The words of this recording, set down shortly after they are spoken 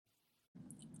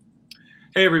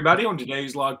Hey, everybody, on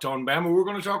today's Locked On Bama, we're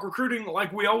going to talk recruiting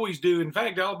like we always do. In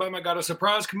fact, Alabama got a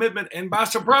surprise commitment. And by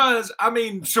surprise, I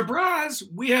mean surprise.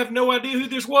 We have no idea who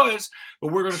this was,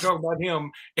 but we're going to talk about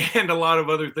him and a lot of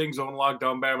other things on Locked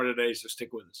On Bama today. So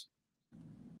stick with us.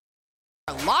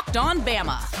 Locked On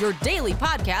Bama, your daily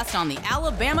podcast on the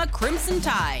Alabama Crimson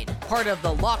Tide. Part of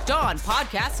the Locked On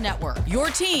Podcast Network, your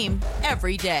team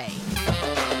every day.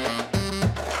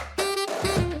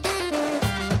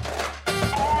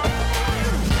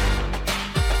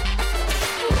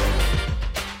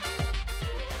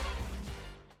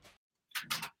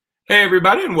 Hey,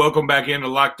 everybody, and welcome back into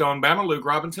Locked On Bama. Luke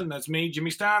Robinson, that's me. Jimmy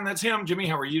Stein, that's him. Jimmy,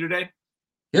 how are you today?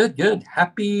 Good.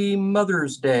 Happy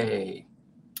Mother's Day.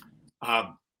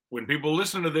 When people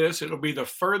listen to this, it'll be the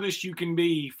furthest you can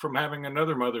be from having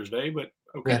another Mother's Day, but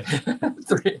okay.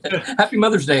 Happy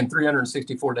Mother's Day in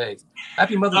 364 days.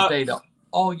 Happy Mother's Day to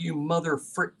all you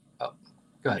Oh,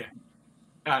 go ahead.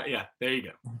 Yeah, there you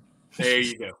go. There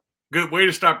you go. Good way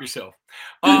to stop yourself.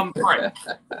 All right.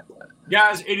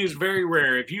 Guys, it is very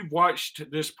rare. If you've watched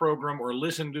this program or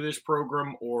listened to this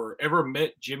program or ever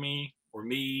met Jimmy or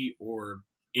me or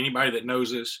anybody that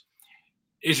knows us,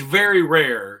 it's very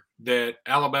rare that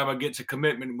Alabama gets a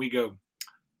commitment and we go,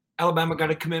 Alabama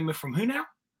got a commitment from who now?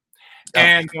 Oh.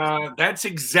 And that's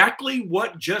exactly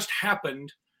what just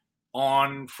happened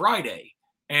on Friday.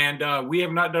 And we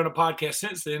have not done a podcast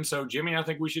since then. So, Jimmy, I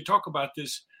think we should talk about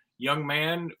this young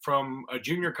man from a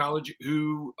junior college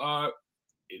who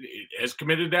has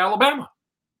committed to Alabama.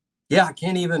 Yeah, I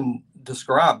can't even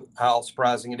describe how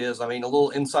surprising it is. I mean, a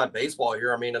little inside baseball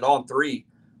here. I mean, at On Three,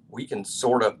 we can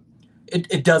sort of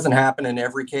it doesn't happen in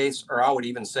every case, or I would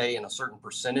even say in a certain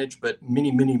percentage, but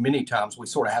many times we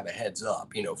sort of have a heads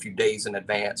up, a few days in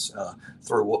advance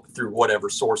through whatever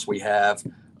source we have,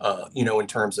 in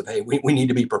terms of, hey, we need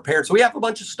to be prepared. So we have a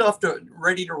bunch of stuff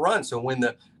ready to run. So when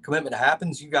the commitment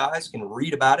happens, you guys can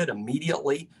read about it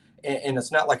immediately. And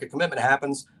it's not like a commitment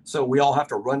happens, so we all have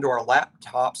to run to our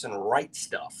laptops and write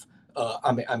stuff.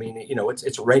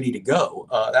 It's ready to go.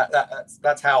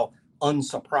 That's how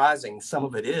unsurprising some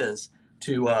of it is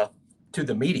to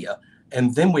the media.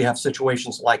 And then we have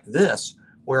situations like this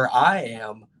where I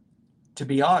am, to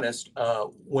be honest,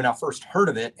 when I first heard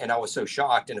of it, and I was so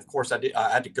shocked, and of course I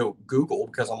had to go Google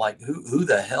because I'm like, who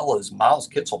the hell is Miles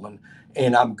Kitselman?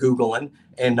 And I'm Googling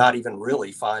and not even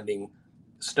really finding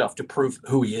stuff to prove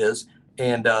who he is.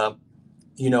 And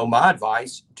my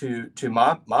advice to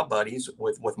my buddies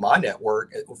with my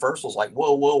network at first was like,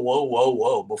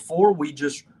 whoa, before we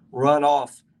just run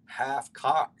off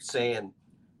half-cocked saying,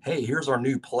 hey, here's our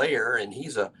new player and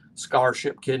he's a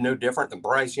scholarship kid, no different than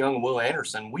Bryce Young and Will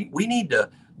Anderson. We need to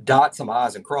dot some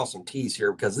I's and cross some T's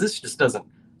here because this just doesn't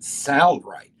sound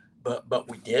right. But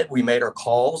we did. We made our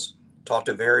calls, talked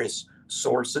to various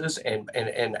sources, and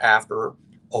after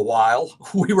a while,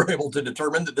 we were able to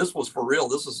determine that this was for real.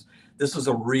 This is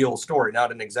a real story,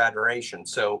 not an exaggeration.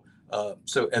 So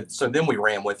then we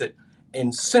ran with it.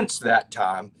 And since that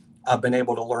time, I've been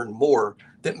able to learn more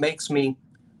that makes me,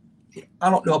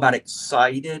 I don't know about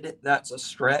excited. That's a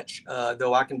stretch,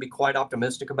 though I can be quite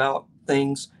optimistic about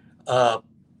things.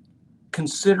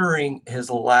 Considering his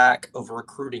lack of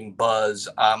recruiting buzz,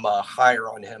 I'm higher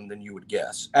on him than you would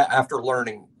guess after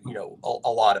learning, a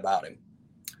lot about him.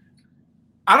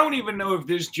 I don't even know if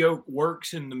this joke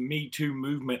works in the Me Too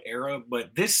movement era,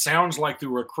 but this sounds like the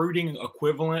recruiting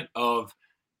equivalent of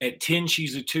at 10,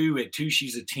 she's a 2, at 2,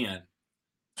 she's a 10.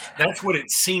 That's what it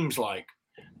seems like.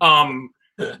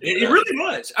 It really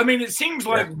was. I mean, it seems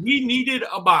like we needed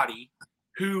a body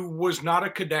who was not a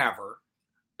cadaver,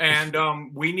 and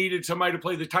we needed somebody to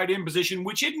play the tight end position,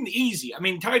 which isn't easy. I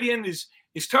mean, tight end is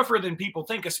tougher than people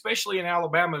think, especially in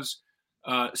Alabama's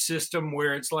system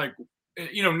where it's like,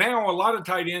 now a lot of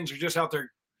tight ends are just out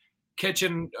there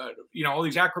catching, all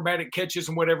these acrobatic catches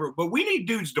and whatever, but we need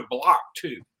dudes to block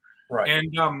too. Right.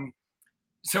 And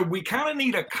so we kind of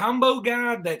need a combo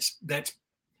guy that's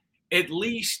at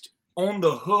least on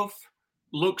the hoof,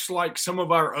 looks like some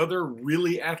of our other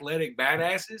really athletic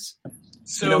badasses.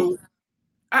 So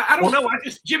I don't know.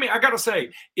 Jimmy, I got to say,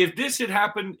 if this had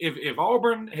happened, if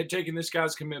Auburn had taken this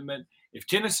guy's commitment, if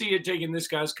Tennessee had taken this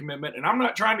guy's commitment, and I'm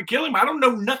not trying to kill him, I don't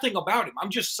know nothing about him. I'm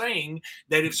just saying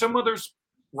that if some other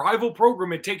rival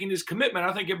program had taken his commitment,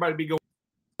 I think everybody would be going.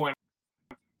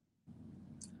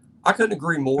 I couldn't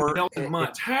agree more.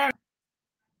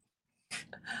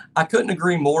 I couldn't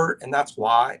agree more, and that's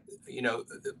why,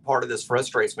 part of this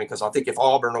frustrates me because I think if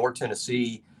Auburn or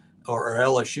Tennessee or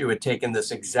LSU had taken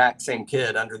this exact same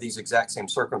kid under these exact same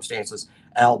circumstances,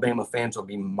 Alabama fans would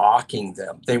be mocking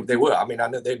them. They would. I mean, I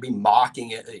know they'd be mocking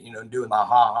it, doing the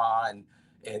ha-ha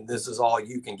and this is all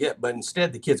you can get. But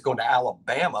instead, the kid's going to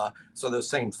Alabama. So those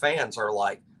same fans are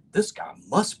like, this guy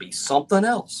must be something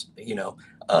else,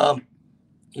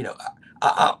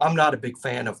 I'm not a big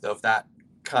fan of that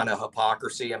kind of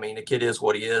hypocrisy. I mean, the kid is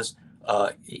what he is.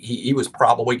 He was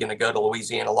probably going to go to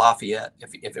Louisiana Lafayette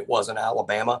if it wasn't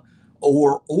Alabama,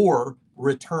 or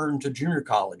return to junior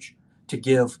college to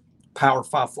give Power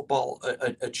 5 football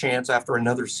a chance after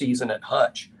another season at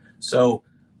Hutch. So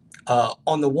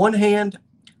on the one hand,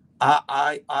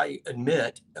 I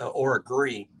admit or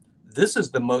agree, this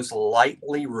is the most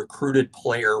lightly recruited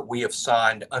player we have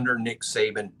signed under Nick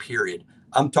Saban, period.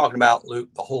 I'm talking about, Luke,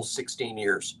 the whole 16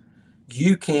 years.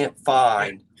 You can't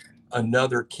find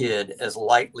another kid as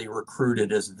lightly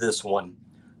recruited as this one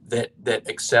that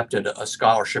accepted a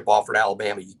scholarship offer at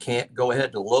Alabama. You can't go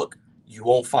ahead and look. You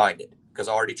won't find it because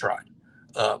I already tried.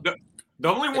 The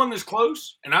only one that's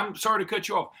close, and I'm sorry to cut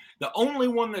you off, the only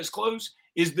one that's close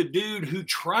is the dude who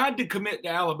tried to commit to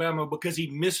Alabama because he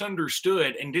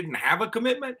misunderstood and didn't have a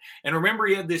commitment. And remember,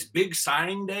 he had this big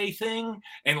signing day thing,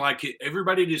 and like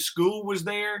everybody at his school was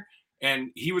there,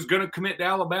 and he was going to commit to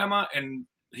Alabama, and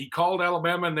he called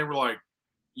Alabama, and they were like,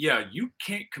 yeah, you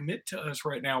can't commit to us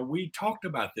right now. We talked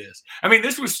about this. I mean,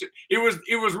 it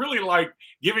was really like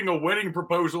giving a wedding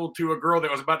proposal to a girl that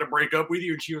was about to break up with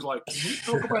you, and she was like, can we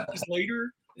talk about this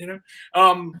later?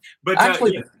 But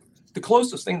actually, the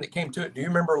closest thing that came to it, do you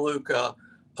remember, Luke,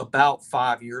 about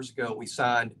 5 years ago, we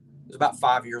signed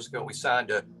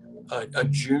a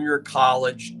junior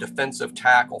college defensive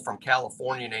tackle from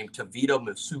California named Tavita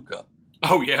Musuka.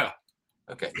 Oh, yeah.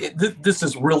 Okay. This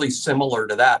is really similar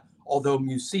to that, although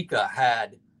Musuka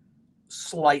had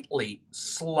slightly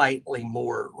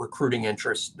more recruiting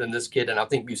interest than this kid. And I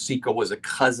think Musuka was a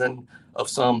cousin of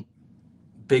some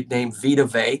big name, Vita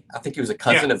Vea. I think he was a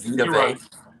cousin of Vita Vea. Right.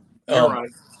 You're right.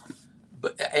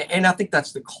 And I think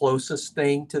that's the closest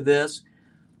thing to this.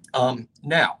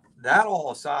 Now, that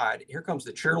all aside, here comes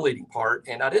the cheerleading part.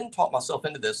 And I didn't talk myself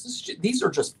into this. These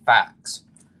are just facts.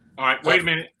 All right, wait a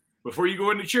minute. Before you go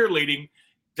into cheerleading,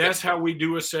 that's how we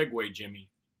do a segue, Jimmy.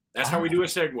 That's how we do a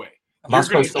segue. Am I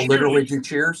supposed to literally do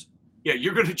cheers? Yeah,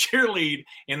 you're going to cheerlead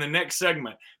in the next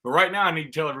segment. But right now, I need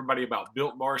to tell everybody about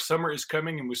Built Bar. Summer is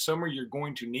coming, and with summer, you're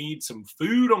going to need some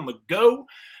food on the go.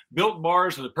 Built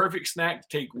Bars are the perfect snack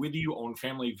to take with you on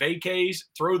family vacays.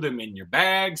 Throw them in your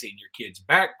bags, in your kids'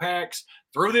 backpacks.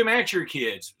 Throw them at your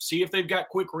kids. See if they've got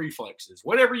quick reflexes.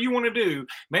 Whatever you want to do,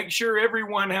 make sure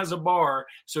everyone has a bar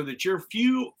so that you're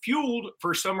fueled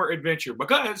for summer adventure,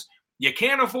 because you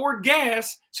can't afford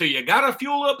gas, so you got to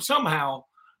fuel up somehow.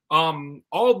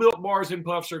 All Built Bars and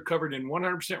Puffs are covered in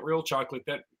 100% real chocolate.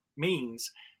 That means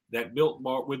that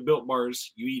with Built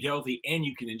Bars, you eat healthy and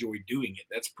you can enjoy doing it.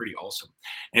 That's pretty awesome.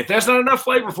 And if that's not enough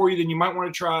flavor for you, then you might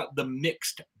want to try the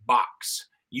Mixed Box.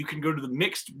 You can go to the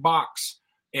Mixed Box,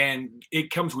 and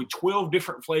it comes with 12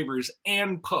 different flavors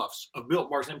and puffs of Built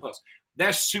Bars and Puffs.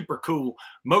 That's super cool.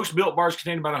 Most Built Bars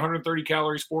contain about 130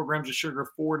 calories, 4 grams of sugar,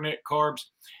 4 net carbs,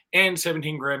 and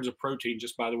 17 grams of protein,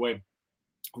 just by the way.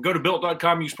 Go to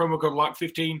Built.com, use promo code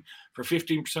LOCK15 for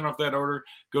 15% off that order.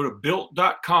 Go to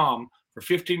Built.com for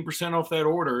 15% off that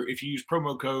order if you use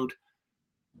promo code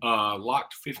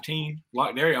LOCKed15.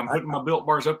 There, I'm putting my Built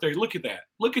Bars up there. Look at that.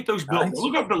 Look at those Built Bars.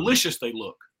 Look how delicious they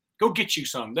look. Go get you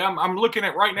some. I'm looking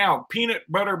at right now, peanut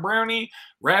butter brownie,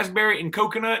 raspberry, and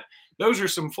coconut. Those are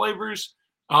some flavors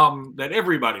that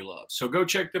everybody loves. So go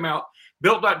check them out.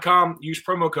 Built.com, use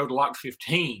promo code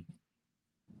LOCK15.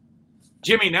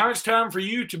 Jimmy, now it's time for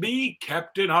you to be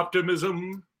Captain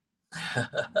Optimism.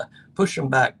 Push them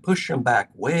back,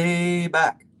 way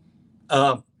back.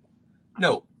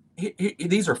 No,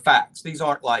 these are facts. These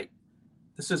aren't like,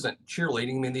 this isn't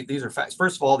cheerleading. I mean, these are facts.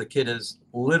 First of all, the kid is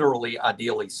literally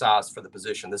ideally sized for the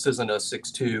position. This isn't a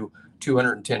 6'2",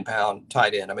 210-pound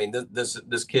tight end. I mean,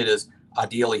 this kid is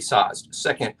ideally sized.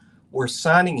 Second, we're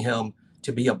signing him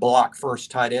to be a block first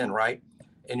tight end, right?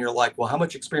 And you're like, well, how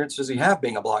much experience does he have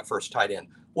being a block first tight end?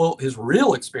 Well, his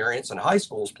real experience in high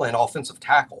school is playing offensive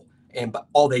tackle, and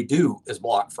all they do is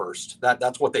block first.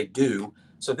 That's what they do.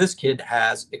 So this kid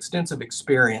has extensive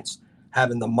experience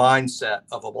having the mindset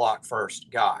of a block first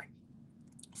guy.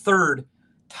 Third,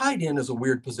 tight end is a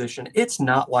weird position. It's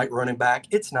not like running back.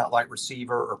 It's not like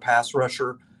receiver or pass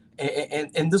rusher.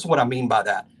 And this is what I mean by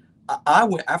that. I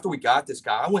went, after we got this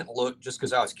guy, I went and looked just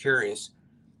because I was curious.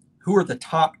 Who are the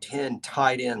top 10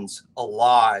 tight ends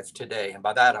alive today? And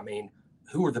by that, I mean,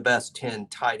 who are the best 10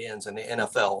 tight ends in the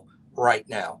NFL right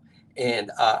now? And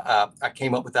I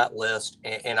came up with that list,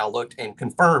 and I looked, and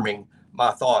confirming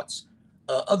my thoughts,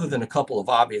 other than a couple of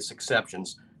obvious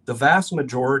exceptions, the vast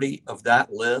majority of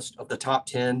that list of the top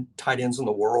 10 tight ends in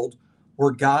the world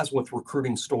were guys with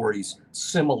recruiting stories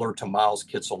similar to Miles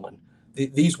Kitselman.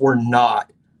 These were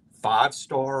not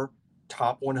 5-star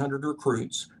top 100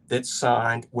 recruits that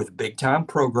signed with big time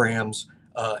programs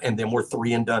and then were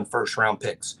 3-and-done first-round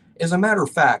picks. As a matter of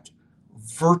fact,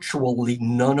 virtually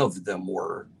none of them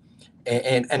were.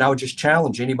 And I would just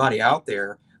challenge anybody out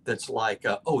there that's like,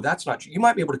 oh, that's not true. You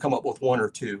might be able to come up with one or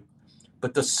two,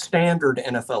 but the standard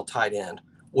NFL tight end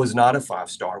was not a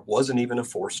 5-star, wasn't even a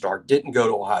 4-star, didn't go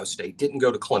to Ohio State, didn't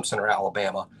go to Clemson or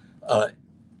Alabama,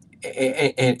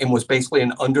 and was basically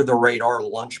an under-the-radar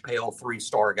lunch pail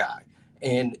 3-star guy.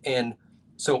 And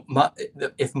so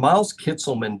if Miles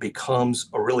Kitselman becomes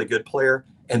a really good player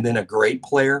and then a great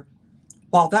player,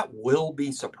 while that will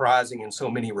be surprising in so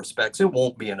many respects, it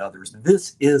won't be in others.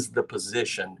 This is the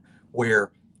position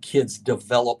where kids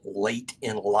develop late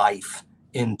in life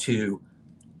into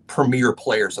premier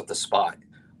players at the spot.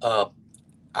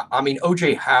 I mean,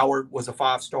 O.J. Howard was a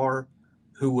 5-star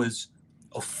who was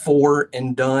a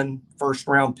 4-and-done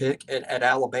first-round pick at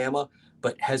Alabama.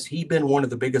 But has he been one of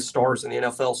the biggest stars in the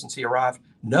NFL since he arrived?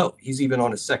 No, he's even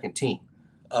on his second team.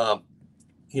 I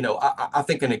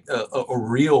think a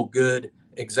real good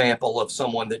example of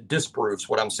someone that disproves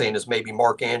what I'm saying is maybe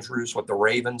Mark Andrews with the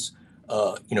Ravens.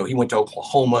 He went to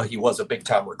Oklahoma. He was a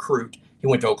big-time recruit. He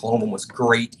went to Oklahoma and was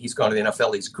great. He's gone to the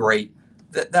NFL. He's great.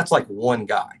 That's like one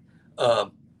guy.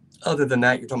 Other than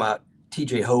that, you're talking about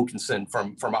T.J. Hawkinson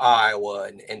from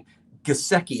Iowa and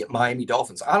Gesicki at Miami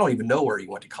Dolphins. I don't even know where he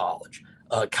went to college.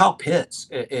 Kyle Pitts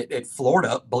at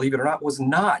Florida, believe it or not, was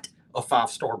not a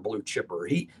 5-star blue chipper.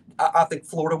 I think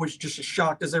Florida was just as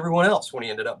shocked as everyone else when he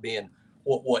ended up being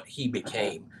what he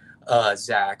became.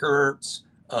 Zach Ertz,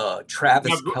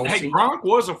 Travis Kelce. Hey, Gronk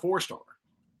was a 4-star.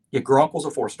 Yeah, Gronk was a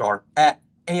 4-star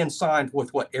and signed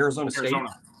with Arizona State?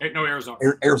 Arizona.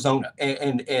 Arizona.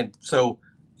 And so,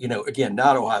 again,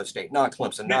 not Ohio State, not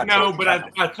Clemson, not No, but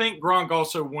I think Gronk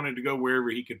also wanted to go wherever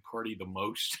he could party the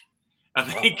most. I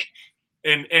think,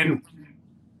 and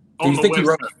do you think he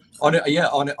wrote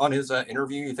on his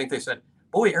interview? You think they said,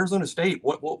 "Boy, Arizona State,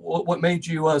 what made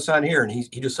you sign here?" And he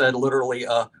just said literally,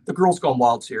 "The Girls Gone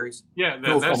Wild series." Yeah,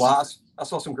 Girls Gone Wild. I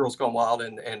saw some Girls Gone Wild,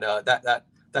 and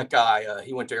that guy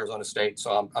he went to Arizona State,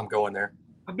 so I'm going there.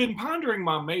 I've been pondering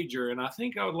my major, and I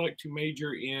think I would like to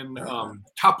major in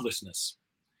toplessness.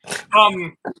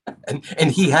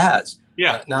 And he has,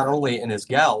 not only in his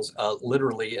gals,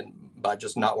 literally, and by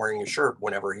just not wearing a shirt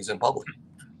whenever he's in public.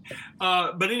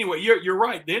 But anyway, you're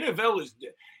right. The NFL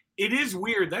is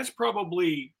weird. That's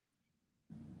probably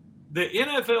the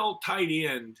NFL tight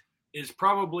end is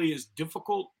probably as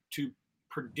difficult to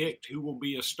predict who will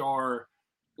be a star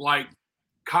like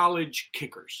college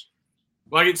kickers.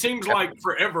 Like it seems like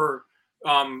forever,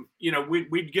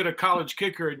 we'd get a college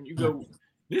kicker and you go,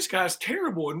 this guy's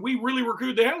terrible, and we really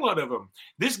recruited the hell out of him.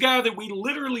 This guy that we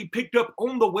literally picked up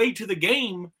on the way to the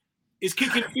game is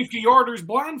kicking 50-yarders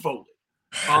blindfolded.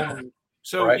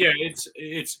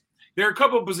 It's there are a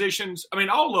couple of positions. I mean,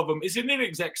 all of them. It's an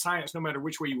inexact science no matter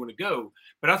which way you want to go.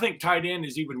 But I think tight end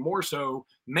is even more so,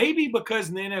 maybe because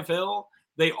in the NFL,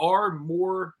 they are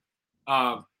more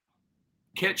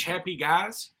catch-happy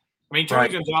guys. I mean, Tony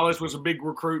Gonzalez was a big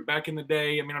recruit back in the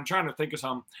day. I mean, I'm trying to think of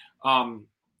some.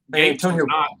 Gates was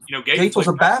not. Gates was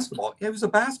a basketball. He was a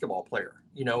basketball player.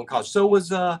 In college. So was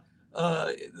the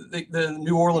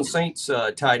New Orleans Saints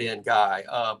tight end guy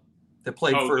that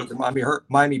played for the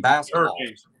Miami basketball.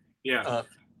 Hurricanes. Yeah.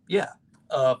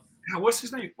 What's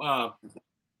his name?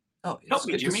 Help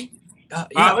me, Jimmy.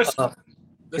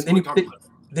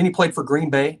 Then he played for Green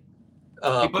Bay.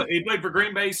 He played for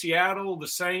Green Bay, Seattle, the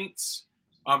Saints.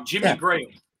 Jimmy Graham.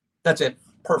 That's it.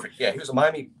 Perfect. Yeah, he was a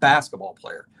Miami basketball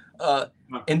player.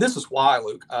 And this is why,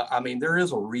 Luke. There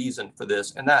is a reason for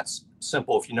this, and that's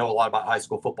simple. If you know a lot about high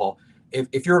school football,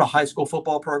 if you're at a high school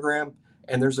football program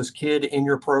and there's this kid in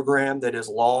your program that is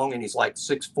long and he's like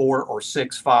 6'4" or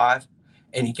 6'5",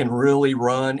 and he can really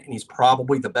run, and he's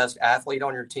probably the best athlete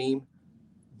on your team,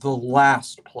 the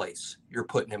last place you're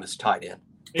putting him is tight end.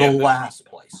 The last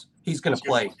place. He's going to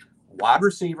play wide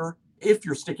receiver if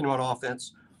you're sticking him on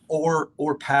offense, or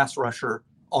pass rusher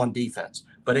on defense.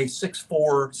 But a 6'4",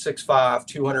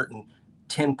 6'5",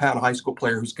 210-pound high school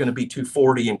player who's going to be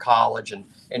 240 in college and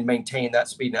maintain that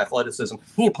speed and athleticism,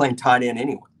 he ain't playing tight end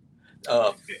anyway.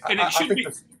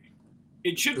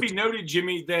 It should be noted,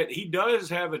 Jimmy, that he does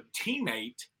have a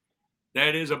teammate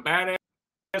that is a badass.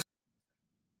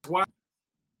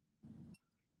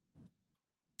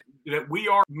 That we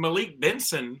are. Malik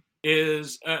Benson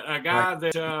is a guy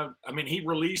that he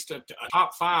released a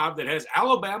top 5 that has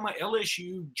Alabama,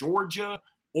 LSU, Georgia,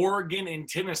 Oregon, and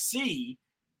Tennessee.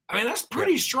 I mean, that's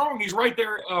pretty strong. He's right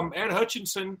there, Ed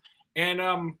Hutchinson, and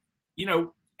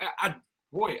I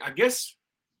guess,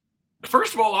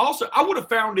 first of all, also, I would have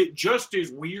found it just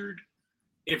as weird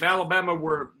if Alabama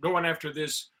were going after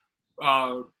this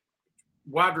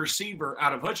wide receiver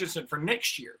out of Hutchinson for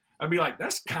next year. I'd be like,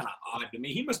 that's kind of odd to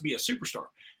me. He must be a superstar.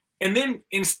 And then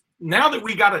now that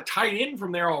we got a tight end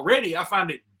from there already, I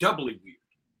find it doubly weird.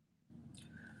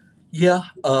 Yeah,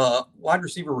 wide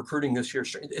receiver recruiting this year,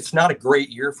 it's not a great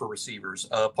year for receivers.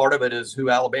 Part of it is who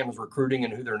Alabama's recruiting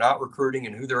and who they're not recruiting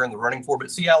and who they're in the running for.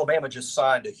 But see, Alabama just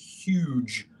signed a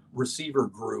huge receiver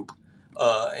group,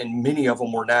 and many of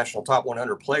them were national top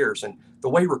 100 players. And the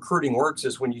way recruiting works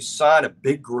is when you sign a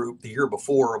big group the year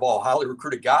before of all highly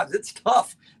recruited guys, it's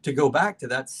tough to go back to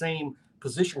that same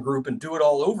position group and do it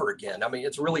all over again. I mean,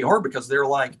 it's really hard because they're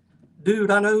like,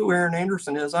 dude, I know who Aaron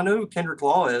Anderson is. I know who Kendrick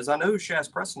Law is. I know who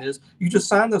Shaz Preston is. You just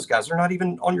signed those guys. They're not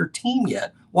even on your team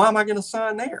yet. Why am I going to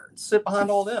sign there and sit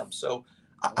behind all them? So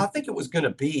I think it was going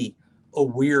to be a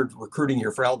weird recruiting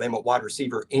year for Alabama wide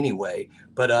receiver anyway.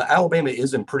 But Alabama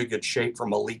is in pretty good shape for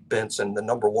Malik Benson, the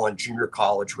number one junior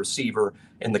college receiver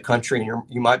in the country. And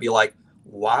you might be like,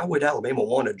 why would Alabama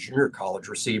want a junior college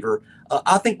receiver?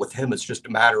 I think with him, it's just a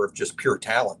matter of just pure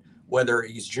talent, whether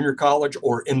he's junior college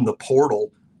or in the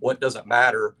portal. What doesn't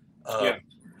matter, and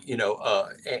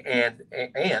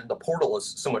the portal is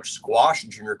so much squash in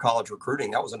junior college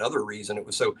recruiting. That was another reason it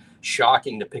was so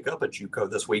shocking to pick up a JUCO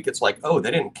this week. It's like, oh,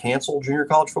 they didn't cancel junior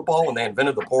college football when they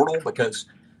invented the portal because,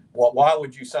 well, why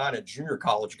would you sign a junior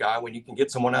college guy when you can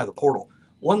get someone out of the portal?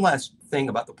 One last thing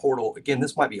about the portal, again,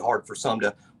 this might be hard for some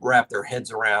to wrap their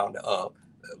heads around,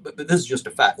 but this is just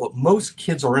a fact. Look, most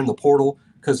kids are in the portal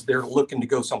because they're looking to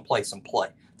go someplace and play.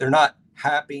 They're not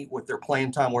happy with their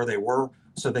playing time where they were,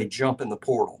 so they jump in the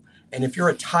portal. And if you're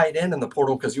a tight end in the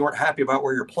portal because you aren't happy about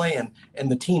where you're playing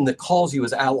and the team that calls you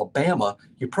is Alabama,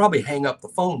 you probably hang up the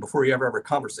phone before you ever have a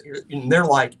conversation. And they're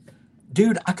like,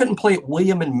 dude, I couldn't play at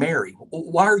William and Mary.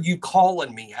 Why are you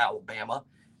calling me Alabama?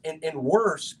 And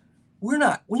worse, we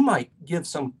might give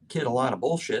some kid a line of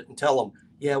bullshit and tell them,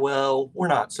 yeah, well, we're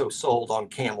not so sold on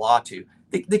Cam Latu.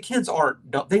 The kids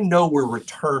they know we're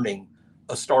returning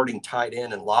a starting tight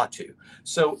end in Latu.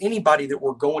 So anybody that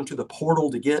we're going to the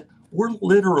portal to get, we're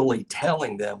literally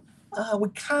telling them, we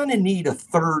kind of need a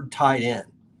third tight end.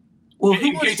 Well,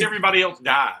 in case everybody else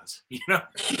dies,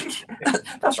 That's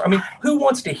right. I mean, who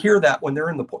wants to hear that when they're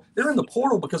in the portal? They're in the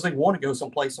portal because they want to go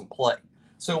someplace and play.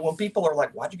 So when people are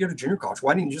like, why'd you go to junior college?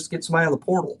 Why didn't you just get somebody out of the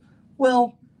portal?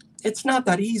 Well, it's not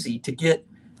that easy to get,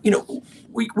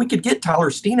 we could get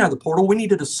Tyler Steen out of the portal. We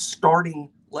needed a starting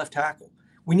left tackle.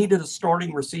 We needed a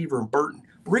starting receiver in Burton.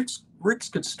 Ricks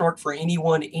could start for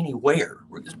anyone, anywhere.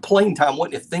 Playing time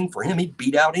wasn't a thing for him. He'd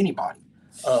beat out anybody.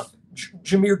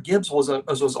 Jahmyr Gibbs was an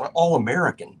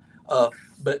All-American.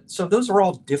 But so those are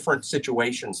all different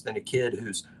situations than a kid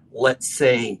who's, let's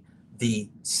say, the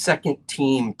second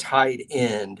team tight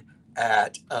end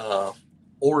at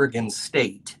Oregon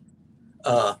State.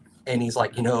 And he's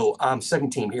like, I'm second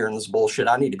team here in this bullshit.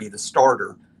 I need to be the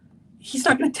starter. He's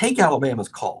not going to take Alabama's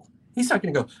call. He's not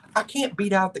going to go, I can't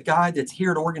beat out the guy that's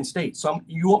here at Oregon State. So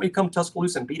you want me to come to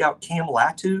Tuscaloosa and beat out Cam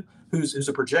Latu, who's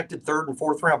a projected 3rd and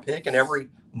 4th round pick in every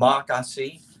mock I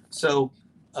see. So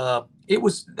it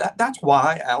was that's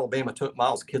why Alabama took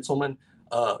Miles Kitselman.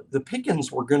 The pickings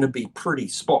were going to be pretty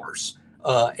sparse.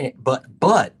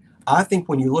 But I think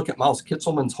when you look at Miles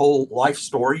Kitselman's whole life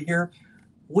story here,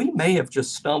 we may have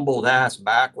just stumbled ass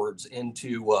backwards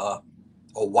into a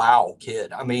wow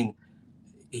kid. I mean,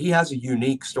 he has a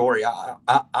unique story.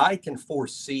 I can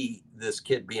foresee this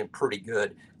kid being pretty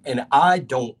good. And I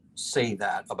don't say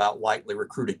that about lightly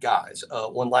recruited guys.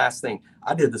 One last thing,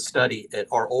 I did the study at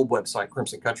our old website,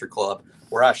 Crimson Country Club,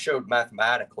 where I showed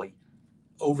mathematically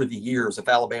over the years, if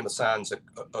Alabama signs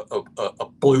a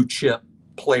blue chip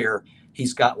player,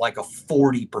 he's got like a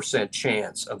 40%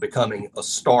 chance of becoming a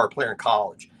star player in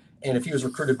college. And if he was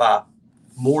recruited by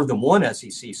more than one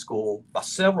SEC school, by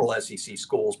several SEC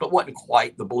schools, but wasn't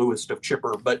quite the bluest of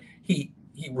chipper, but he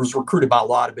was recruited by a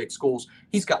lot of big schools,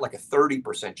 he's got like a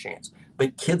 30% chance.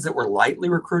 But kids that were lightly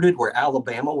recruited, where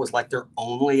Alabama was like their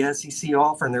only SEC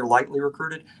offer and they're lightly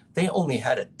recruited, they only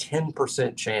had a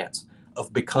 10% chance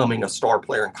of becoming a star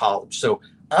player in college. So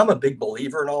I'm a big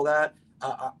believer in all that.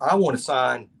 I want to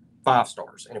sign 5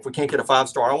 stars. And if we can't get a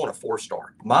 5-star, I want a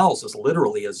 4-star. Miles is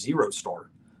literally a 0-star.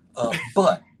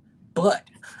 But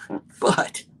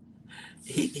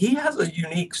he has a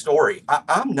unique story.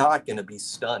 I'm not going to be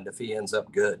stunned if he ends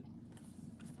up good.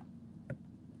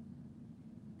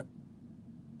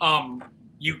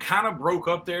 You kind of broke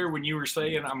up there when you were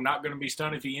saying I'm not going to be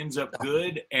stunned if he ends up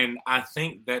good. And I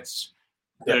think that's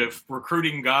the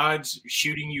recruiting gods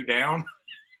shooting you down.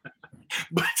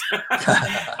 But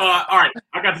all right,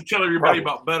 I got to tell everybody Probably.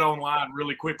 about Bet Online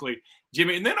really quickly,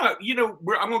 Jimmy, and then I'm going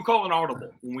to call an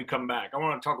audible when we come back. I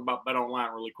want to talk about Bet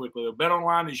Online really quickly. Bet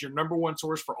Online is your number one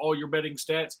source for all your betting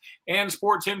stats and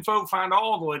sports info. Find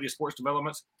all the latest sports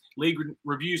developments, league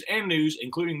reviews, and news,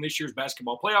 including this year's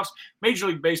basketball playoffs, Major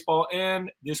League Baseball, and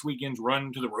this weekend's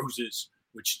Run to the Roses,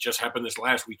 which just happened this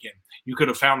last weekend. You could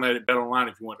have found that at BetOnline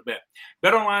if you wanted to bet.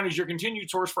 BetOnline is your continued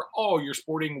source for all your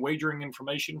sporting wagering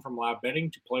information, from live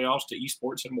betting to playoffs to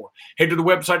esports and more. Head to the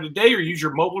website today or use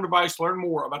your mobile device to learn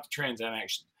more about the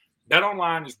transactions.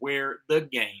 BetOnline is where the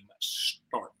game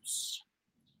starts.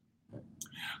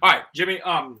 All right, Jimmy,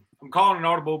 I'm calling an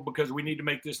audible because we need to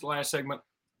make this last segment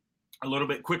a little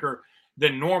bit quicker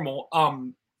than normal.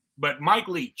 But Mike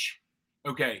Leach,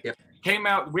 came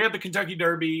out. We had the Kentucky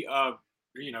Derby.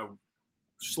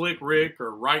 Slick Rick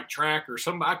or Right Track or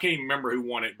some, I can't even remember who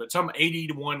won it, but some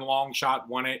 80-1 long shot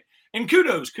won it. And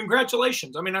kudos,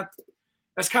 congratulations. I mean,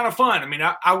 that's kind of fun. I mean,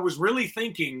 I was really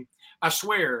thinking, I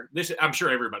swear, I'm sure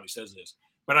everybody says this,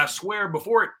 but I swear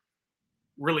before it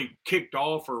really kicked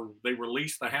off or they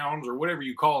released the hounds or whatever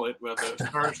you call it,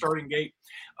 the starting gate,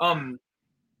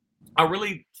 I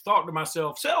really thought to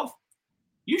myself,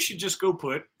 you should just go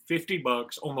put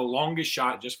 $50 on the longest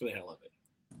shot just for the hell of it.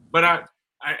 But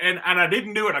I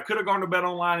didn't do it. I could have gone to Bet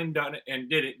Online and done it and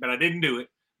did it, but I didn't do it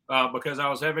because I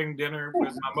was having dinner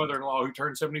with my mother-in-law who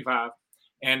turned 75,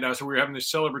 and so we were having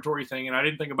this celebratory thing, and I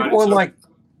didn't think about it. You won like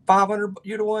 500.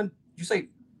 You'd have won. You say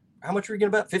how much were you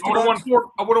going to bet? $50.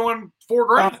 I would have won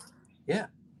 $4,000. Yeah,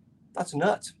 that's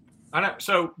nuts. I know.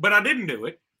 So, but I didn't do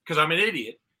it because I'm an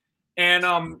idiot, and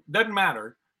doesn't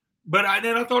matter. But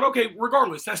then I thought, okay,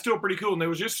 regardless, that's still pretty cool. And there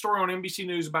was just a story on NBC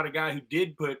News about a guy who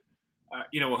did put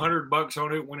 $100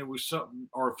 on it when it was something,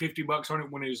 or $50 on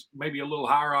it when it was maybe a little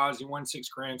higher odds. He won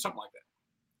 $6,000, something like that.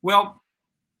 Well,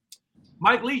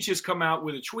 Mike Leach has come out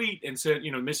with a tweet and said,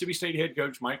 Mississippi State head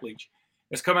coach Mike Leach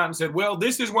has come out and said, well,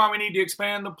 this is why we need to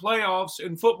expand the playoffs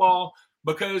in football,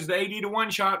 because the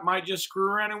 80-1 shot might just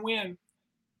screw around and win.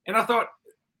 And I thought,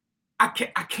 I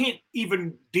can't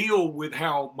even deal with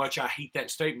how much I hate that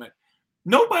statement.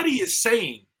 Nobody is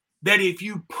saying that if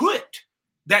you put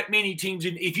that many teams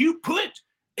in, if you put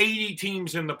 80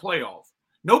 teams in the playoff,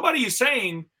 nobody is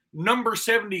saying number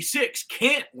 76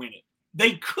 can't win it.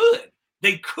 They could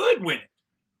win it.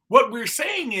 What we're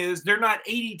saying is they're not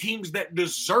 80 teams that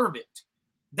deserve it.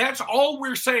 That's all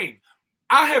we're saying.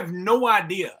 I have no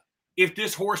idea if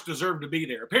this horse deserved to be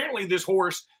there. Apparently this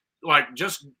horse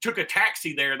just took a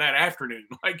taxi there that afternoon.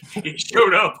 It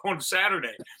showed up on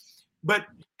Saturday.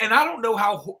 And I don't know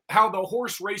how the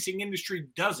horse racing industry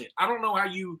does it. I don't know how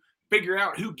you figure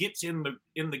out who gets in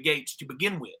the gates to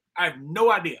begin with. I have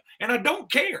no idea. And I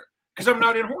don't care because I'm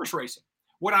not in horse racing.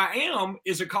 What I am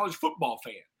is a college football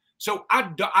fan. So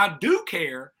I do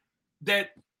care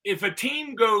that if a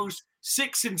team goes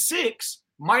 6-6,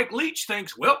 Mike Leach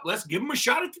thinks, well, let's give him a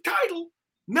shot at the title.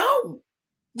 No,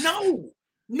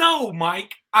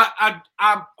 Mike. I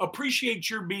appreciate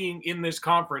your being in this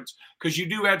conference because you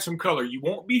do add some color. You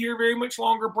won't be here very much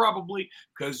longer probably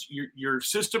because your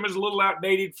system is a little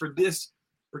outdated for this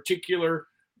particular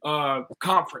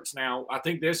conference now. I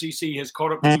think the SEC has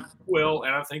caught up to you well,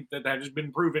 and I think that has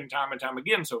been proven time and time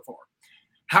again so far.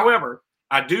 However,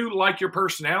 I do like your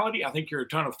personality. I think you're a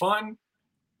ton of fun,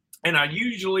 and I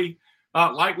usually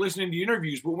like listening to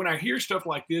interviews, but when I hear stuff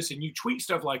like this and you tweet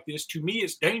stuff like this, to me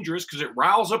it's dangerous because it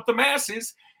riles up the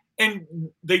masses and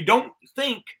they don't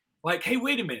think hey,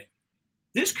 wait a minute,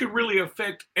 this could really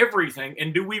affect everything.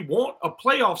 And do we want a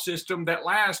playoff system that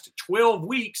lasts 12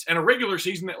 weeks and a regular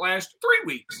season that lasts 3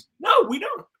 weeks? No, we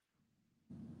don't.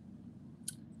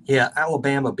 Yeah,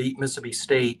 Alabama beat Mississippi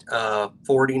State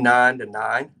 49-9,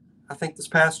 I think, this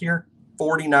past year,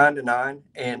 49-9.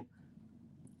 And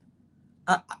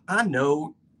I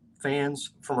know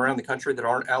fans from around the country that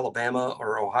aren't Alabama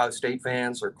or Ohio State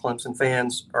fans or Clemson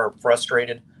fans are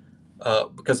frustrated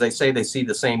because they say they see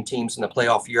the same teams in the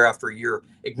playoff year after year,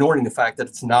 ignoring the fact that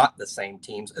it's not the same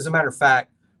teams. As a matter of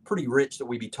fact, pretty rich that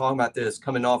we be talking about this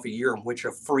coming off a year in which a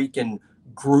freaking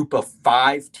group of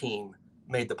 5 team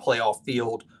made the playoff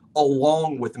field,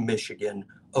 along with Michigan,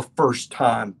 a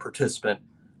first-time participant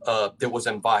that was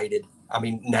invited. I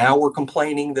mean, now we're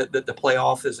complaining that the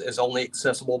playoff is only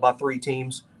accessible by 3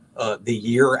 teams. The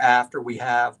year after we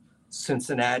have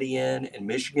Cincinnati in and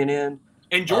Michigan in.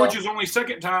 And Georgia's only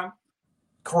second time.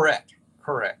 Correct.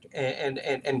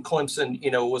 And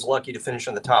Clemson, was lucky to finish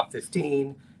in the top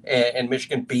 15. And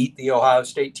Michigan beat the Ohio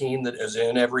State team that is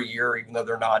in every year, even though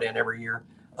they're not in every year.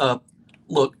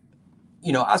 Look,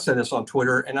 I said this on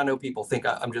Twitter, and I know people think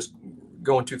I'm just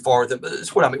going too far with it, but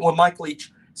it's what I mean. When Mike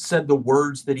Leach said the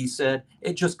words that he said.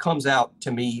 It just comes out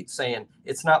to me saying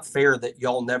it's not fair that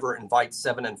y'all never invite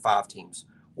 7 and 5 teams.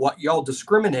 What y'all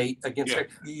discriminate against,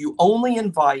 you only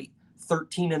invite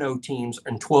 13-0 teams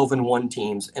and 12-1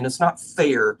 teams, and it's not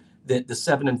fair that the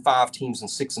 7 and 5 teams and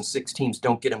 6 and 6 teams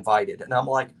don't get invited. And I'm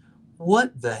like,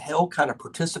 what the hell kind of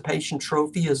participation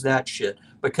trophy is that shit?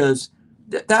 Because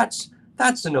that's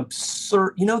an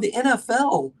absurd. You know, the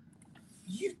NFL,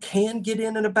 you can get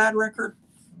in a bad record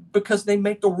because they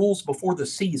make the rules before the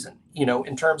season. You know,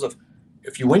 in terms of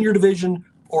if you win your division,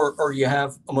 or you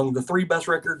have among the 3 best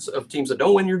records of teams that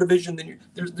don't win your division, then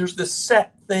there's this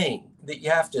set thing that you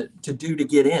have to do to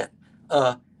get in.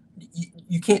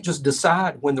 You can't just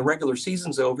decide when the regular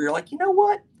season's over. You're like, you know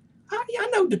what? I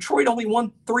know Detroit only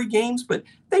won 3 games, but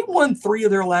they won 3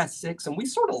 of their last 6, and we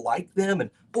sort of like them. And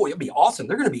boy, it'd be awesome.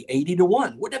 They're going to be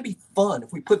 80-1. Wouldn't it be fun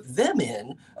if we put them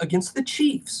in against the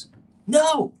Chiefs?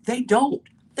 No, they don't.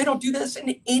 They don't do this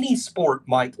in any sport,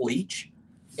 Mike Leach.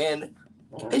 And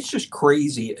it's just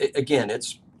crazy. Again,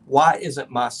 it's why isn't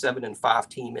my 7 and 5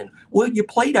 team in? Well, you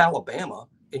played Alabama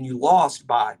and you lost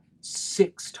by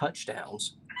 6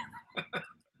 touchdowns.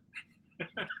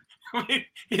 I mean,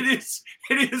 it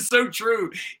is so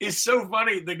true. It's so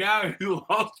funny. The guy who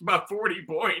lost by 40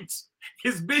 points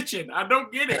is bitching. I don't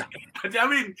get it. I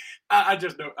mean, I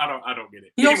just don't. I don't get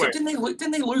it. He anyway, also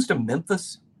didn't they lose to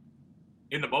Memphis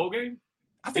in the bowl game?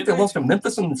 I think they lost to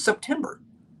Memphis in September.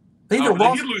 They did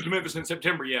lose to Memphis in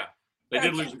September. Yeah, they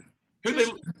did lose.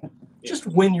 Just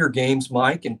win your games,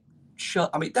 Mike, and shut.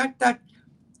 I mean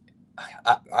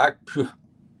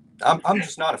I'm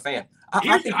just not a fan.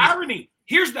 Here's the irony.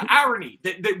 Here's the irony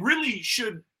that really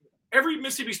should, every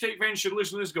Mississippi State fan should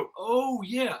listen to this and go, oh,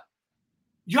 yeah.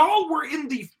 Y'all were in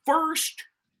the first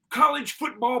college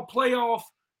football playoff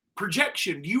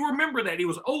projection. Do you remember that? It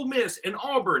was Ole Miss and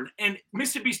Auburn and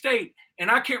Mississippi State, and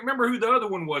I can't remember who the other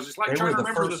one was. It's like trying to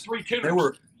remember the 3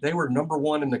 tenors. They were number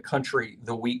 1 in the country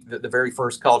the week that the very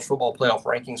first college football playoff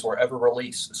rankings were ever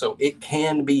released. So it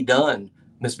can be done,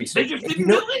 Mississippi State. They just didn't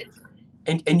do it.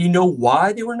 And you know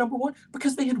why they were number 1?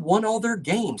 Because they had won all their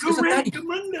games. Correct.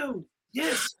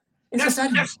 Yes.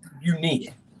 That's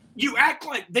unique. They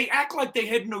act like they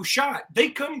had no shot. They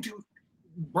come to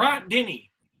Bryant Denny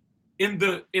in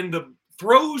the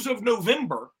throes of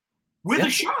November with a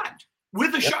shot.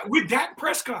 With Dak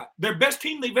Prescott, their best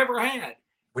team they've ever had.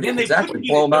 We didn't exactly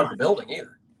blow them out of the building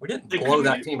either. We didn't blow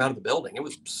that team out of the building. It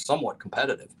was somewhat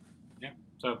competitive.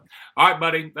 So, all right,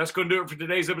 buddy, that's going to do it for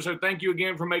today's episode. Thank you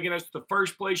again for making us the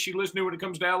first place you listen to when it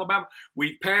comes to Alabama.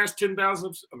 We passed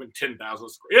 10,000.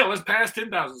 Yeah, let's pass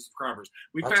 10,000 subscribers.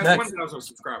 We passed 1,000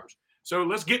 subscribers. So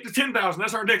let's get to 10,000.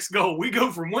 That's our next goal. We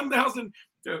go from 1,000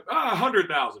 to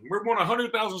 100,000. We're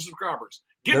 100,000 subscribers.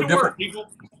 Get to work,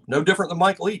 people. No different than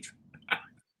Mike Leach.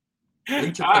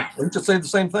 Leach would say the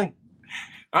same thing.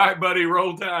 All right, buddy,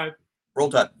 roll tide.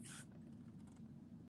 Roll tide.